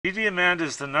DDAmanda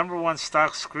is the #1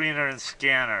 stock screener and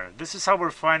scanner. This is how we're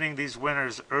finding these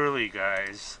winners early,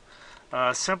 guys.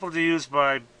 Simple to use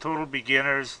by total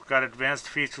beginners. Got advanced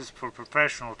features for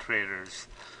professional traders.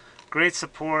 Great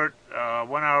support,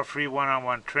 1 hour free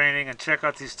one-on-one training, and check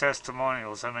out these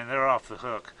testimonials. I mean, they're off the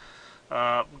hook.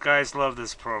 Guys love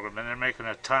this program, and they're making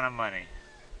a ton of money.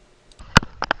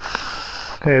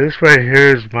 Okay, this right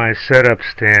here is my setup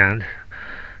stand,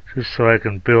 just so I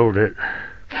can build it.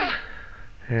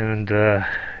 And,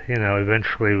 you know,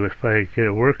 eventually if I get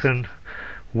it working,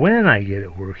 when I get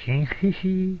it working,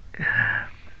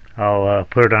 I'll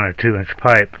put it on a 2-inch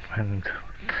pipe. And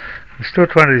I'm still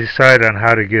trying to decide on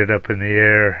how to get it up in the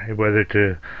air, whether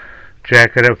to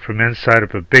jack it up from inside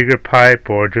of a bigger pipe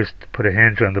or just put a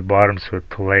hinge on the bottom so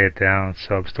to lay it down.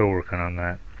 So I'm still working on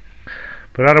that.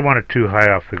 But I don't want it too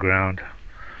high off the ground.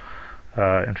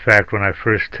 In fact, when I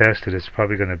first test it, it's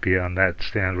probably going to be on that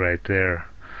stand right there.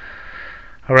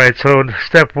 Alright, so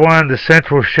step 1, the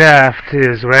central shaft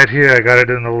is right here. I got it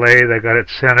in the lathe, I got it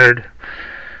centered.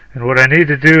 And what I need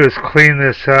to do is clean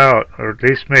this out, or at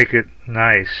least make it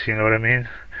nice, you know what I mean?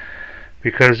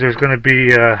 Because there's going to be,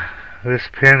 this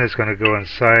pin is going to go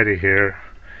inside of here.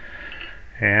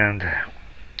 And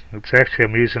it's actually,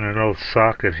 I'm using an old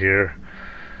socket here.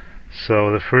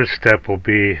 So the first step will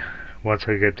be, once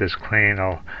I get this clean,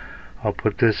 I'll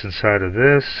put this inside of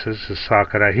this. This is a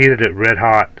socket. I heated it red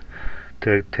hot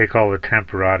to take all the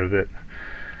temper out of it.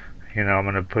 You know, I'm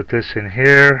going to put this in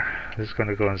here. This is going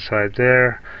to go inside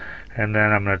there. And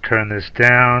then I'm going to turn this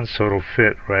down so it'll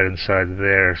fit right inside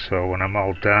there. So when I'm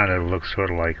all done, it'll look sort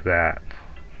of like that.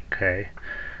 Okay.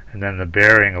 And then the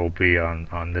bearing will be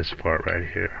on this part right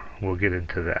here. We'll get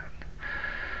into that.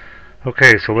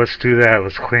 Okay, so let's do that.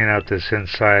 Let's clean out this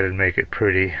inside and make it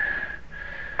pretty.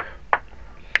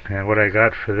 And what I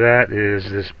got for that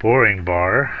is this boring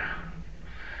bar.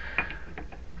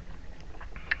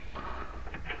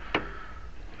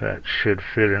 That should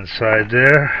fit inside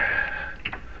there.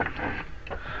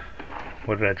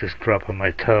 What did I just drop on my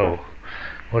toe?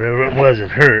 Whatever it was, it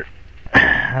hurt.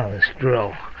 Oh, this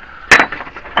drill.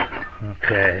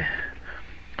 Okay.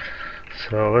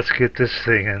 So let's get this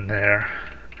thing in there.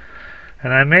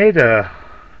 And I made out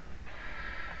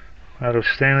of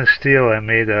stainless steel, I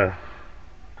made a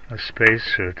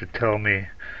spacer to tell me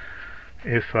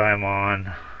if I'm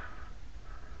on,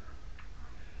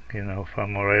 you know, if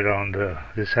I'm right on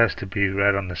this has to be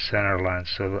right on the center line,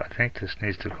 so I think this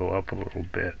needs to go up a little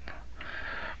bit.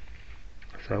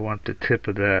 So I want the tip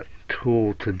of that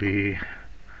tool to be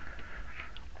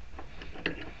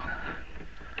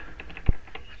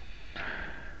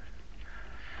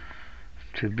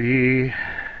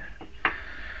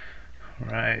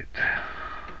right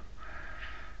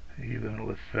even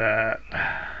with that.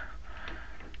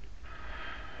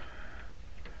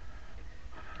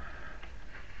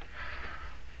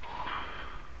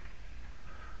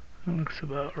 That looks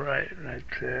about right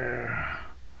there.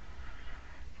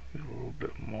 A little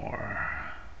bit more.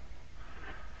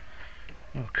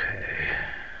 Okay.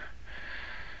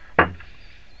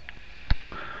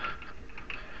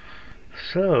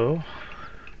 So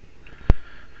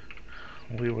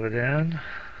we went in.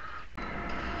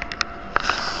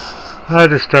 I had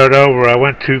to start over. I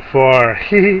went too far.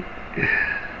 So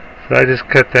I just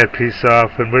cut that piece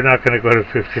off, and we're not going to go to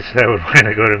 57. We're going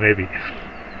to go to maybe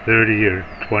 30 or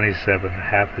 27,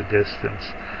 half the distance.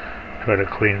 Try to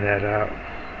clean that out.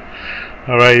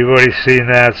 Alright, you've already seen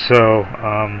that, so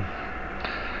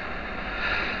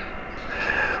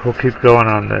we'll keep going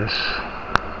on this.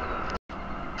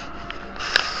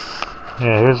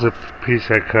 Yeah, here's the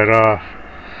piece I cut off.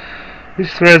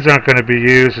 These threads aren't going to be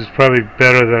used. It's probably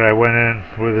better that I went in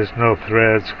where there's no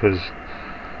threads, because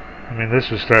I mean, this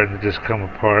was starting to just come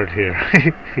apart here.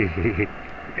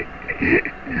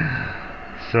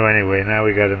 So anyway, now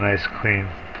we got a nice clean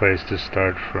place to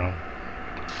start from.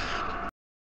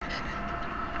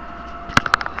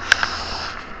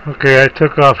 Okay, I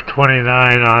took off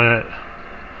 29 on it,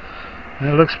 and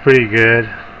it looks pretty good.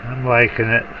 I'm liking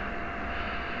it.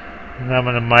 And I'm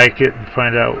going to mic it and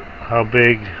find out how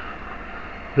big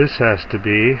this has to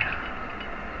be.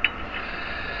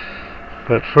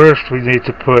 But first we need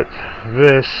to put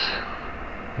this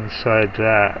inside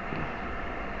that.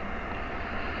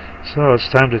 So it's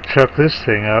time to chuck this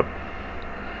thing up,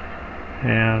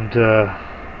 and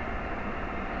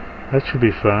that should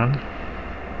be fun.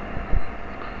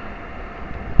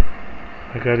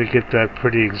 I got to get that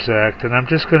pretty exact, and I'm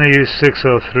just going to use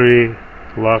 603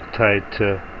 Loctite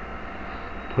to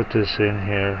put this in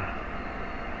here.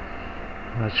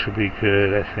 That should be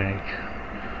good, I think.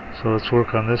 So let's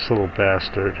work on this little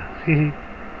bastard.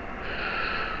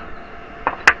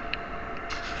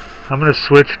 I'm going to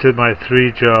switch to my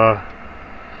 3-jaw.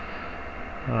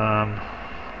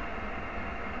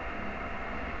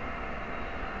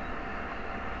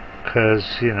 Because,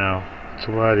 you know, it's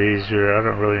a lot easier. I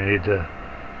don't really need to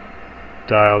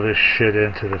dial this shit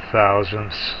into the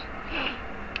thousands.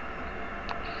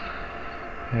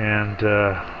 And,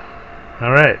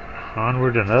 alright,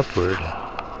 onward and upward.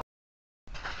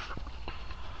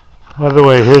 By the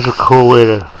way, here's a cool way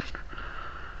to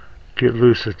get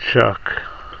loose a chuck.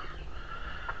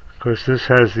 Of course, this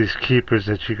has these keepers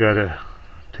that you gotta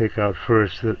take out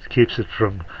first. That keeps it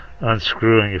from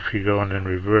unscrewing if you go in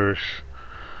reverse.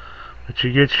 But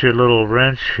you get your little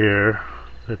wrench here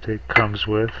that it comes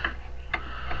with.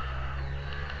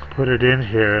 Put it in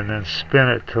here and then spin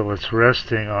it till it's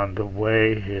resting on the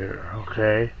way here,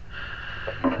 okay?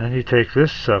 Then you take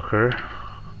this sucker.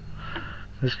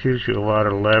 This gives you a lot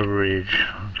of leverage,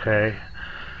 okay?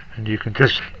 And you can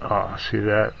just, see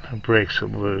that? It breaks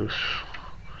it loose.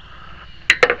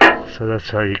 So that's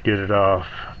how you get it off.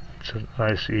 It's a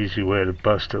nice easy way to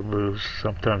bust it loose.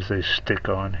 Sometimes they stick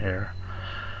on here.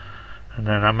 And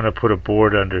then I'm going to put a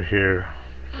board under here.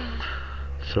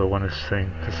 So when this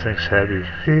thing's heavy.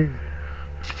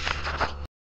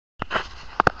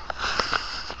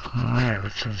 Alright,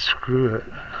 let's unscrew it.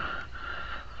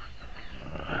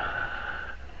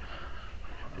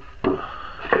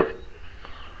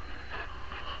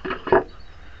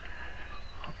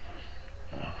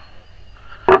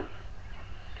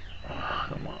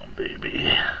 Come on,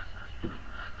 baby.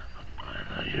 I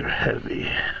know you're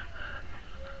heavy.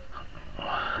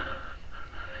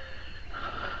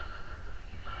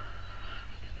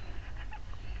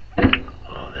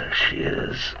 Oh, there she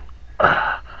is.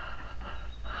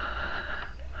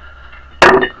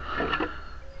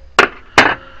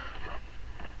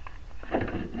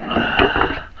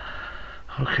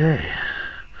 Okay.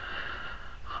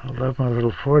 I love my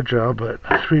little 4-jaw, but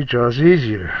 3-jaw's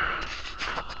easier.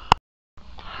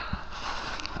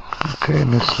 Okay,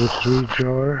 Mr.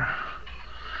 3-jaw.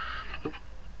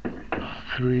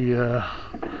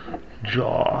 3-jaw.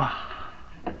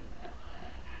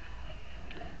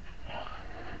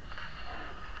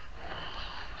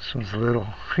 This one's little.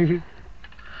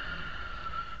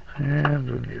 And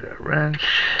we need a wrench.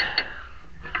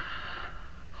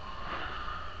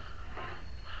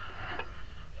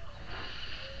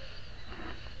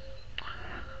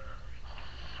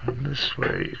 And this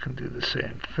way you can do the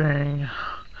same thing.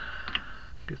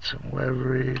 Get some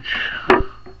leverage.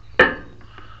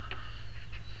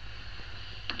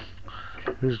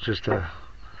 This is just an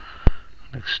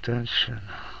extension.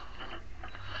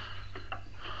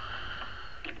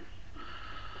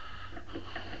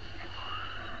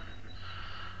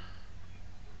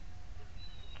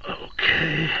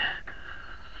 Okay.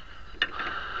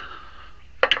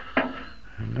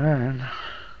 And then,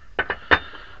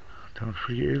 don't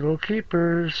forget your little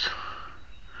keepers.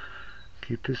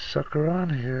 Keep this sucker on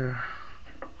here.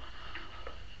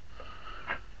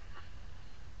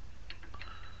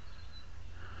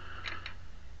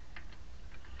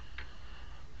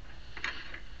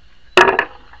 Gotta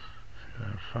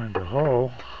find a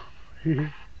hole. Too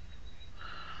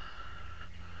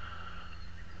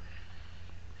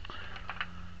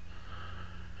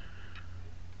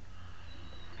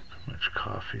much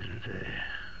coffee today.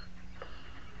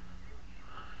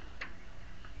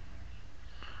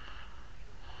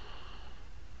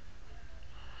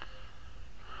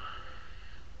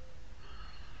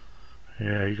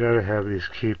 Yeah, you gotta have these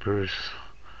keepers,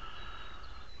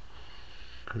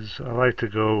 because I like to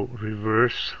go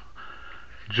reverse.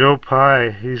 Joe Pye,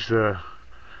 he's got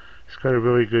a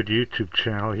really good YouTube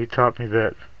channel. He taught me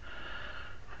that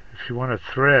if you want to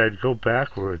thread, go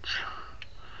backwards.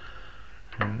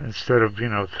 And instead of,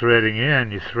 threading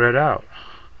in, you thread out.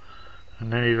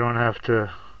 And then you don't have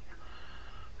to,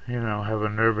 have a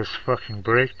nervous fucking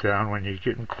breakdown when you're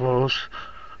getting close.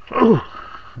 Ooh!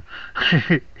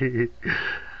 You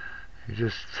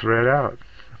just thread out.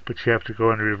 But you have to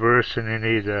go in reverse, and you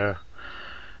need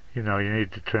you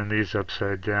need to turn these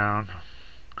upside down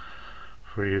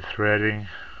for your threading,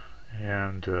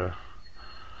 and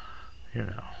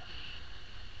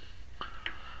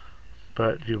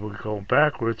but you will go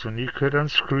backwards when you could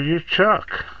unscrew your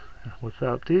chuck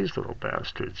without these little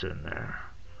bastards in there.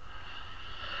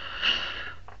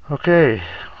 Okay,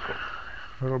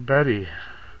 little Betty,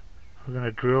 we're going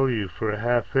to drill you for a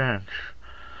 1/2 inch.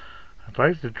 I'd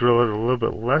like to drill it a little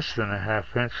bit less than a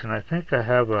 1/2 inch, and I think I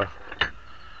got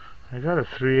a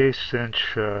 3/8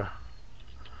 inch,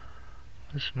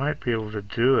 this might be able to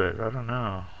do it, I don't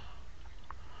know.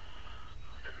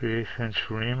 3/8 inch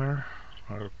reamer,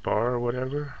 or bar, or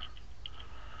whatever.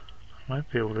 Might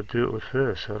be able to do it with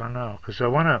this. I don't know, because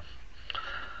I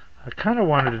kind of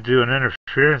wanted to do an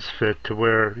interference fit to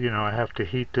where, you know, I have to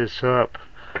heat this up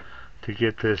to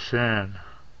get this in.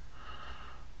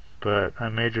 But I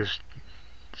may just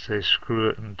say screw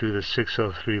it and do the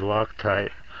 603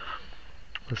 Loctite.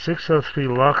 The 603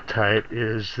 Loctite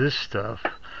is this stuff,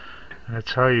 and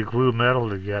it's how you glue metal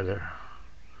together.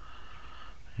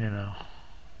 You know,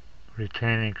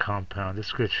 retaining compound.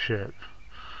 It's good shit.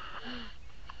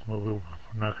 Well, we're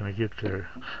not going to get there.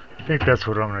 I think that's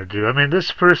what I'm going to do. I mean, this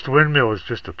first windmill is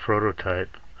just a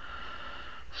prototype.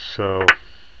 So,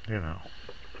 you know,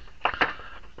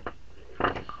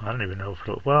 I don't even know if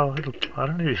it'll, well,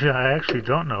 I actually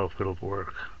don't know if it'll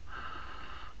work.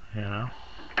 You know,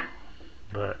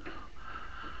 but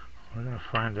we're going to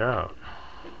find out.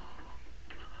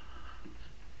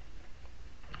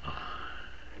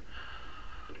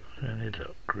 I need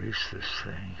to grease this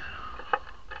thing.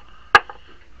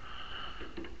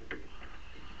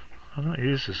 I don't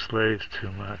use this lathe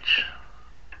too much.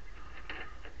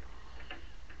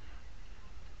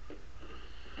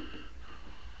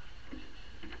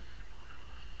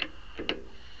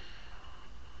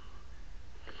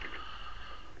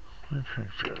 I think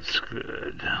that's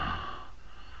good.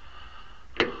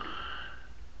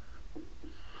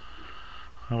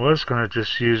 I was going to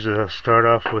just use start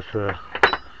off with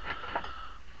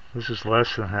this is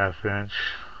less than ½ inch,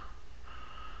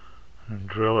 and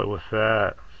drill it with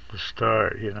that to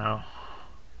start, you know,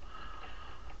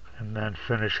 and then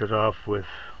finish it off with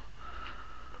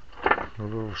a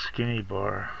little skinny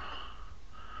bar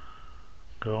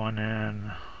going in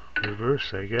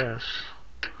reverse, I guess.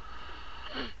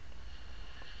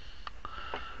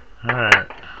 Alright,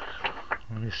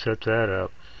 let me set that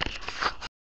up.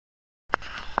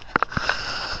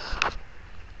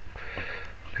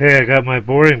 Okay, I got my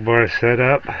boring bar set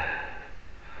up.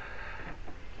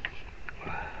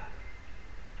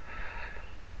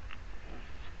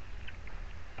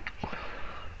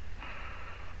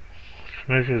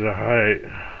 Let's measure the height.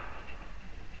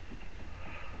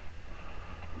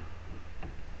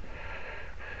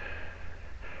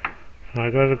 I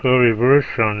gotta go reverse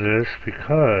on this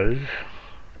because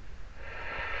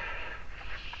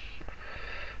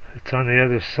it's on the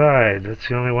other side. That's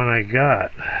the only one I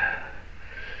got.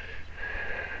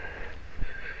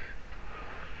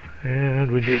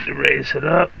 And we need to raise it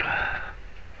up.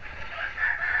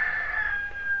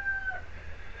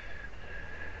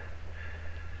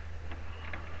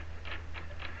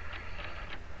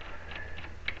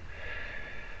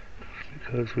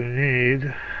 Because we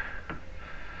need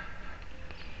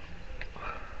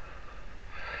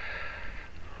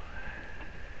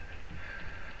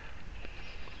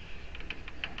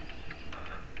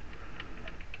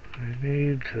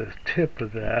the tip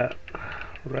of that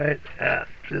right at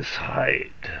this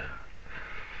height.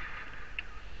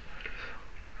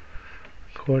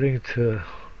 According to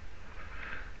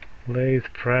lathe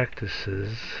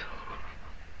practices,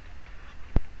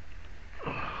 a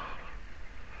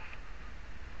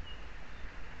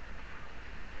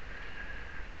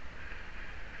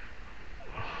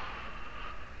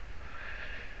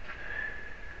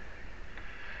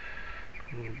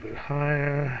little bit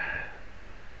higher.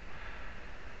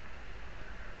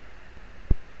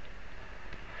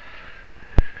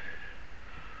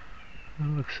 That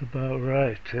looks about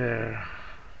right there.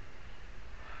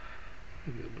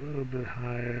 Maybe a little bit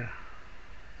higher.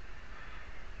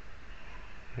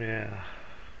 Yeah.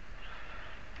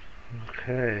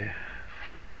 Okay.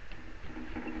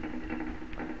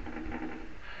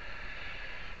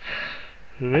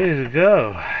 Ready to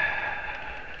go.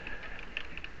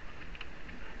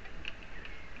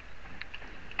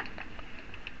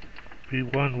 Be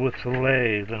one with the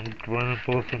lathe. I'm running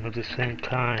both of them at the same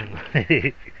time.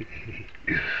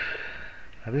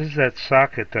 Now this is that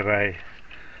socket that I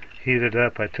heated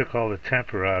up. I took all the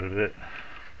temper out of it.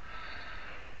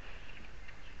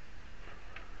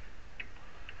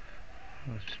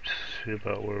 Let's see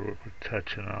about where we're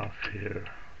touching off here.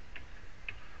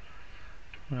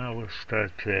 Well, we'll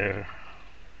start there.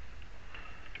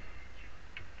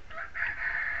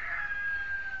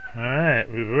 Alright,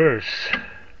 reverse.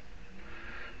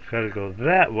 Gotta go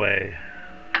that way.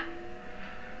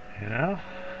 You know?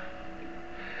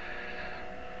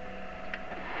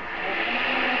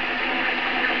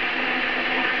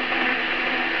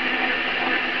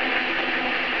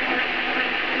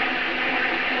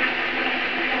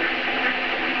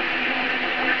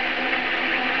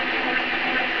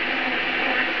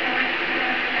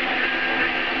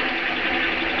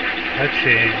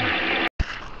 Touching.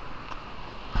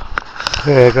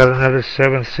 Okay, I got another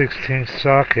 7/16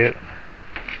 socket,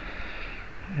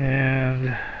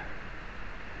 and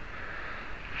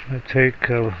I take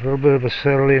a little bit of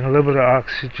acetylene, a little bit of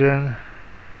oxygen.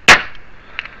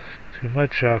 Too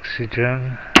much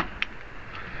oxygen.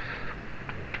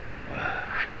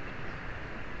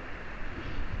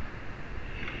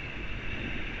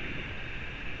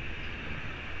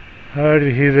 I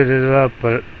already heated it up,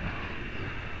 but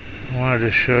I wanted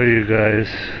to show you guys.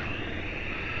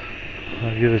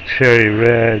 I'll give it cherry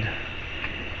red,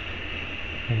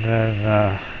 and then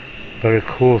let it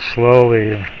cool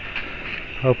slowly, and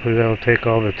hopefully that'll take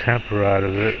all the temper out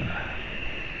of it.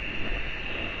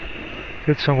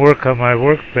 Did some work on my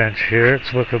workbench here.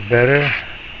 It's looking better,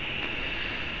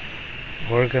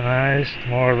 organized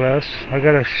more or less. I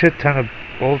got a shit ton of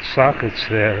old sockets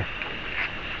there.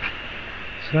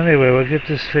 So anyway, we'll get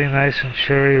this thing nice and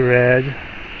cherry red.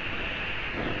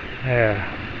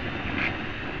 Yeah.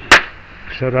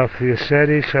 Shut off the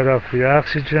acetylene, shut off the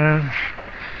oxygen,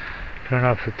 turn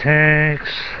off the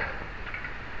tanks,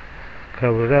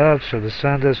 cover it up so the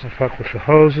sun doesn't fuck with the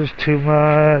hoses too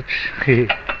much.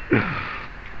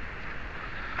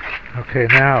 Okay,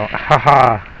 now,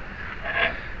 haha.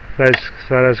 You guys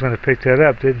thought I was going to pick that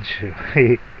up, didn't you?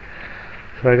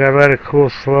 So I gotta let it cool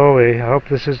slowly. I hope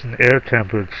this isn't air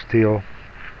tempered steel.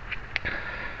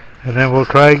 And then we'll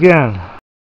try again.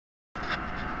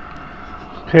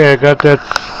 Okay, I got that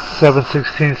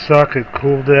 7/16 socket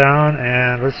cooled down,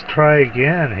 and let's try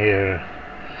again here.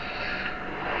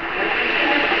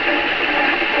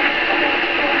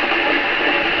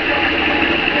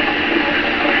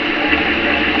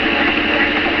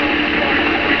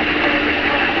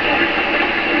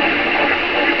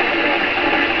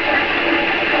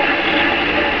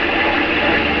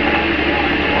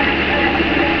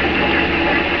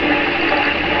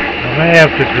 I may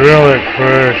have to drill it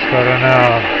first, I don't know.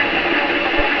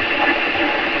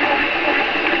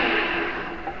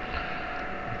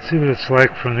 Let's see what it's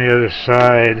like from the other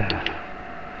side.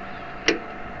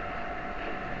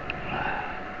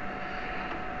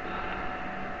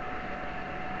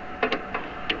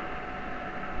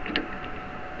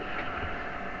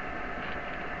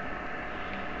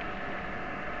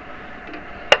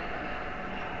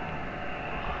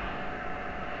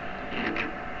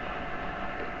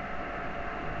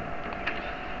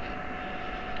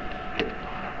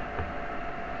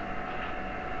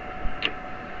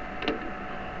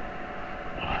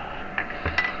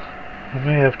 I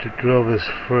may have to drill this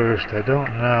first, I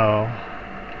don't know.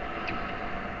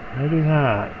 Maybe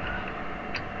not.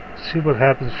 Let's see what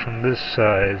happens from this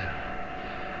side.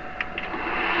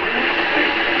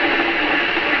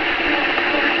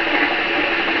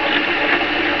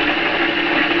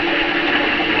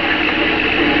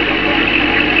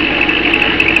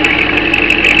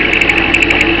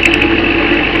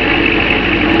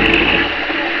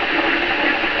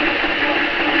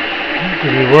 Seems to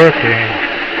be working.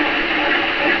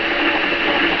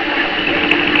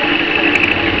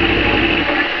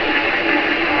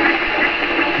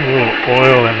 A little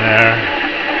oil in there.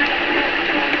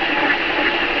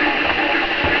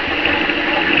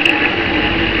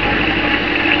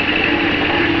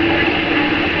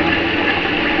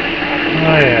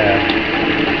 Oh yeah.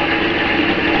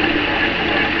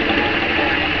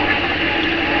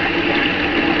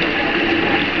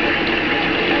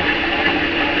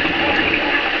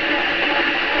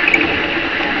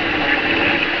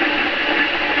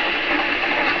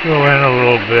 Let's go in a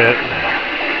little bit.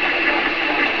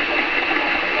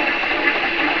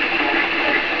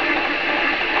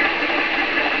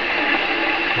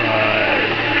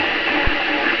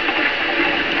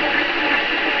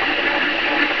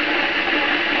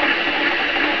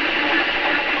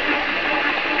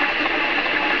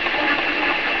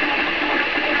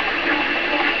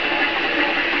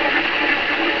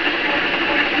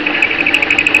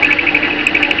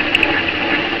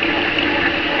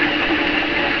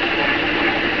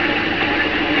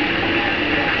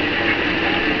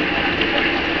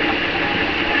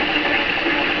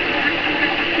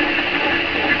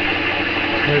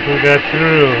 I think we got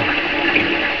through.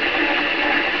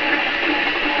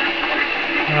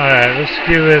 Alright, let's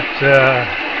give it,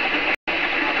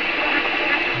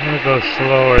 I'm going to go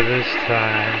slower this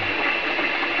time.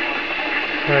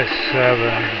 Try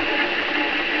 7.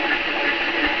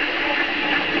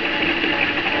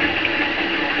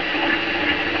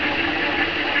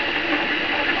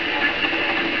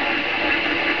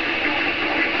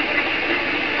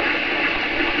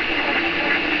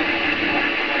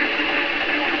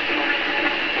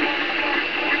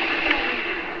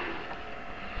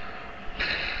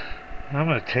 I'm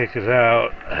going to take it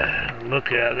out and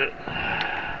look at it.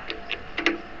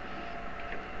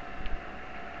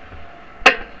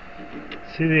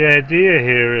 See, the idea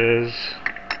here is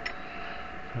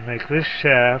I'll make this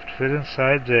shaft fit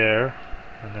inside there,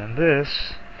 and then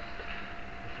this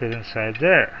fit inside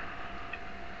there.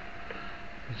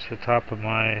 It's the top of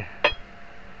my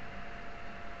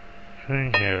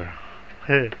thing here.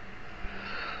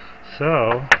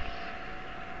 So,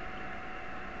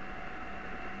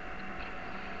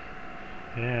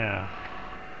 yeah.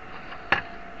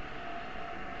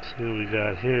 Let's see what we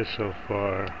got here so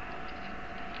far.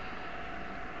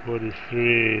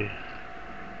 43.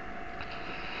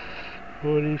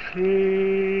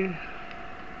 43.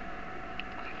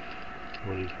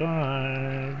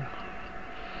 45.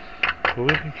 Well,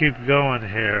 we can keep going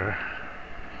here.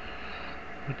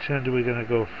 Which end are we going to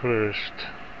go first?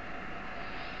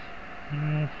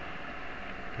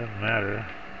 Doesn't matter.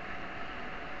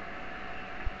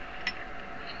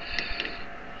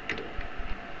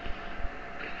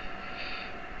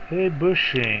 Hey,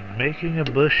 bushing. Making a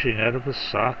bushing out of a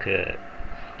socket.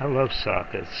 I love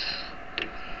sockets.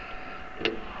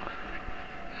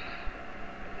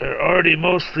 They're already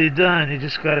mostly done. You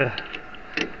just gotta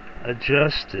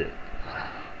adjust it.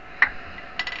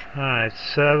 Alright,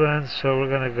 7, so we're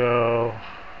gonna go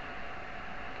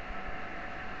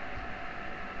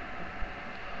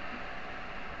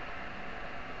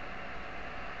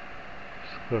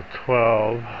let's go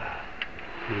 12.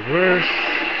 Reverse.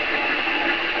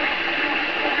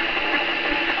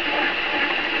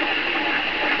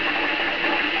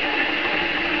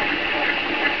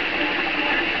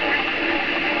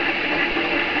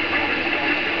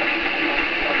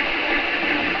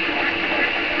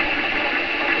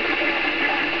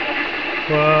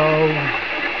 Twelve,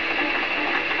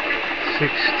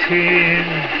 16,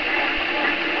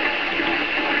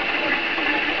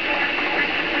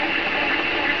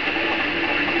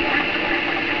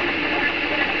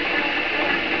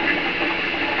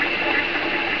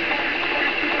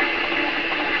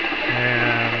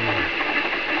 and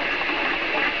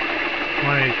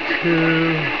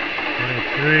 22,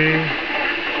 23.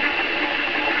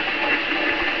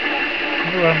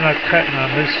 Oh, I'm not cutting on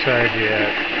this side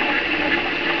yet.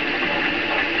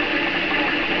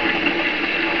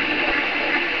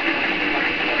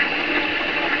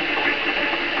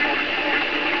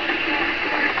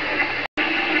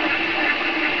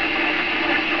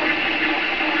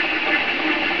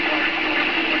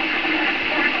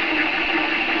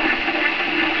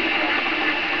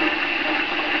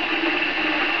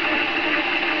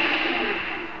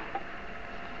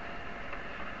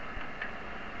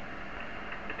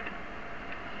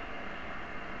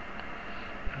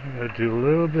 I'm going to do a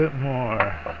little bit more.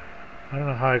 I don't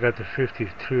know how I got to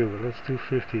 52, but let's do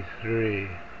 53.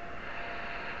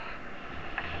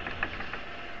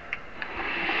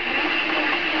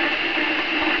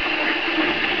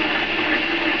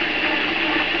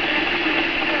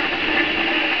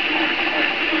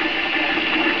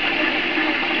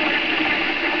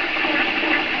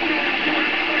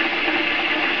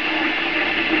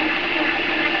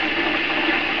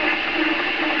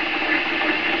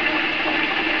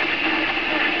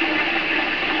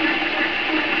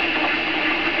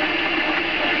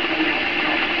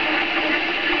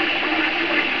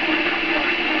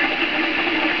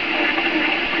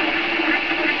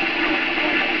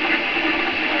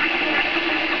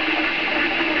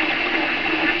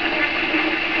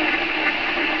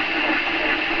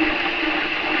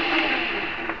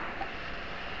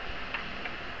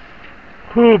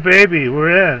 Whoo, baby, we're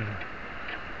in.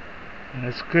 And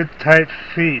it's good tight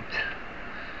feet.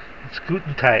 It's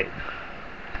guten tight.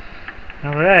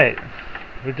 Alright,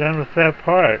 we're done with that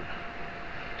part.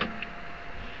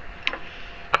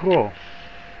 Cool.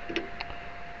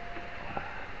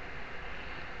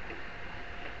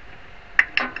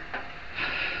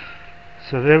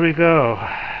 So there we go.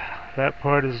 That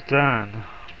part is done.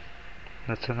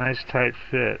 That's a nice tight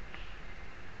fit.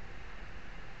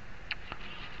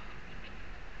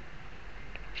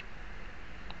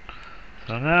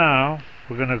 So now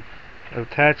we're going to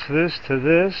attach this to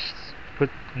this,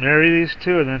 marry these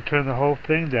two, and then turn the whole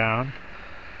thing down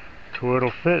to where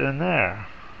it'll fit in there.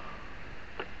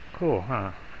 Cool,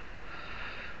 huh?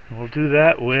 And we'll do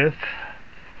that with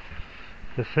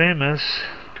the famous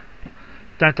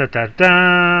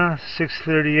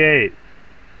 638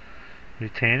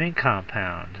 retaining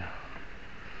compound.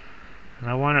 And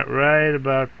I want it right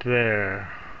about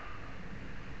there.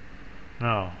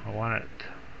 No, I want it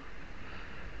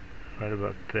right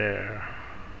about there.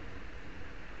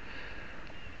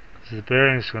 So the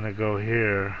bearing's going to go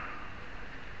here.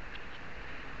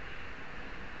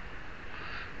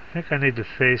 I think I need to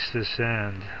face this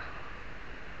end.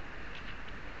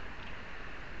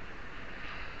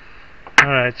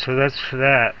 Alright, so that's for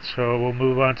that. So we'll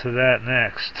move on to that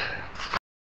next.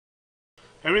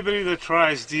 Everybody that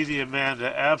tries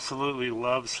DDAmanda absolutely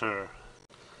loves her.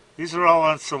 These are all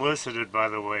unsolicited, by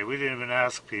the way. We didn't even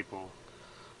ask people.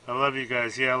 I love you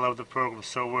guys. Yeah, I love the program.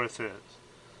 So worth it.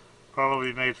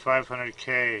 Probably made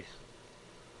 500K.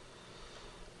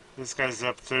 This guy's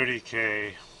up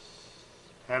 30K.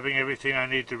 Having everything I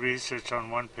need to research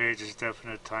on one page is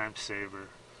definite time saver.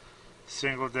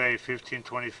 Single day,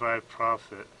 1525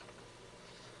 profit.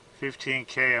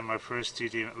 15K on my first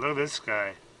DD. Look at this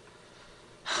guy.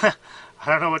 I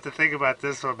don't know what to think about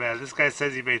this one, man. This guy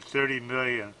says he made 30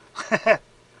 million.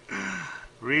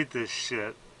 Read this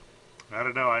shit. I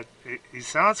don't know. He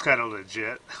sounds kind of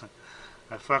legit.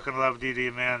 I fucking love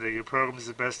DDAmanda. Your program is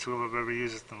the best tool I've ever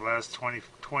used in the last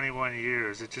 21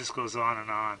 years. It just goes on and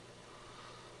on.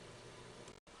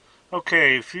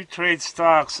 Okay, if you trade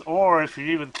stocks, or if you're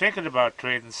even thinking about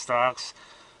trading stocks,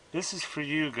 this is for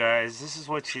you guys. This is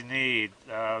what you need.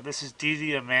 This is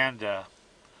DDAmanda.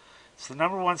 It's the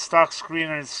 #1 stock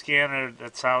screener and scanner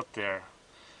that's out there.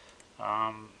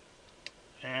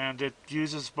 And it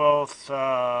uses both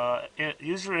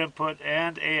user input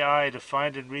and AI to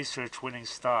find and research winning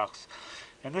stocks.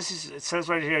 And this is, it says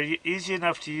right here, easy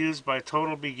enough to use by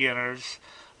total beginners.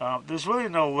 There's really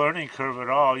no learning curve at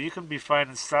all. You can be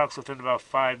finding stocks within about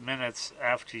 5 minutes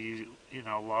after you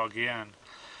log in.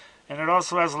 And it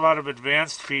also has a lot of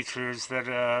advanced features that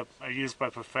are used by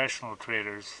professional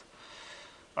traders.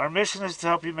 Our mission is to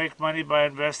help you make money by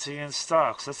investing in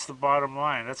stocks. That's the bottom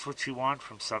line. That's what you want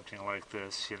from something like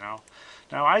this,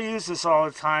 Now, I use this all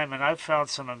the time, and I've found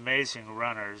some amazing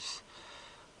runners.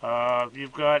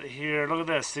 You've got here, look at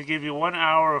this. They give you 1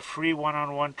 hour of free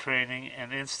one-on-one training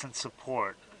and instant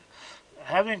support.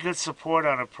 Having good support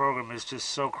on a program is just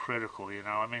so critical,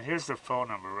 I mean, here's their phone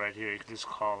number right here. You can just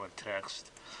call and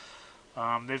text.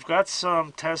 They've got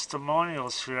some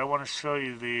testimonials here. I want to show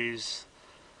you these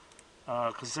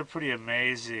because they're pretty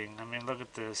amazing. I mean, look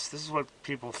at this. This is what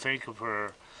people think of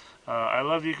her. I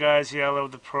love you guys. Yeah, I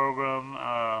love the program.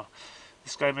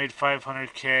 This guy made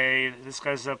 500K. This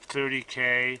guy's up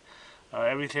 30K.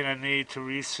 Everything I need to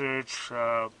research.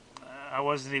 I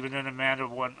wasn't even in Amanda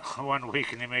one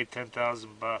week, and he made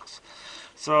 10,000 bucks.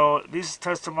 So these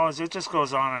testimonials, it just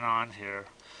goes on and on here.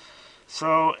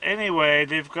 So anyway,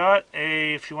 they've got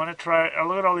if you want to try,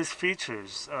 look at all these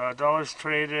features. Dollars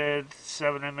traded,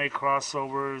 7MA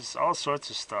crossovers, all sorts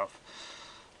of stuff.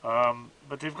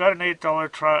 But they've got an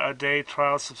 $8 a day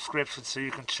trial subscription, so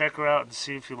you can check her out and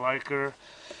see if you like her.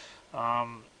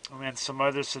 And then some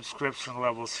other subscription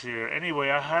levels here. Anyway,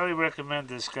 I highly recommend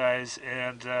this, guys,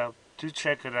 and do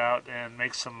check it out and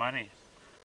make some money.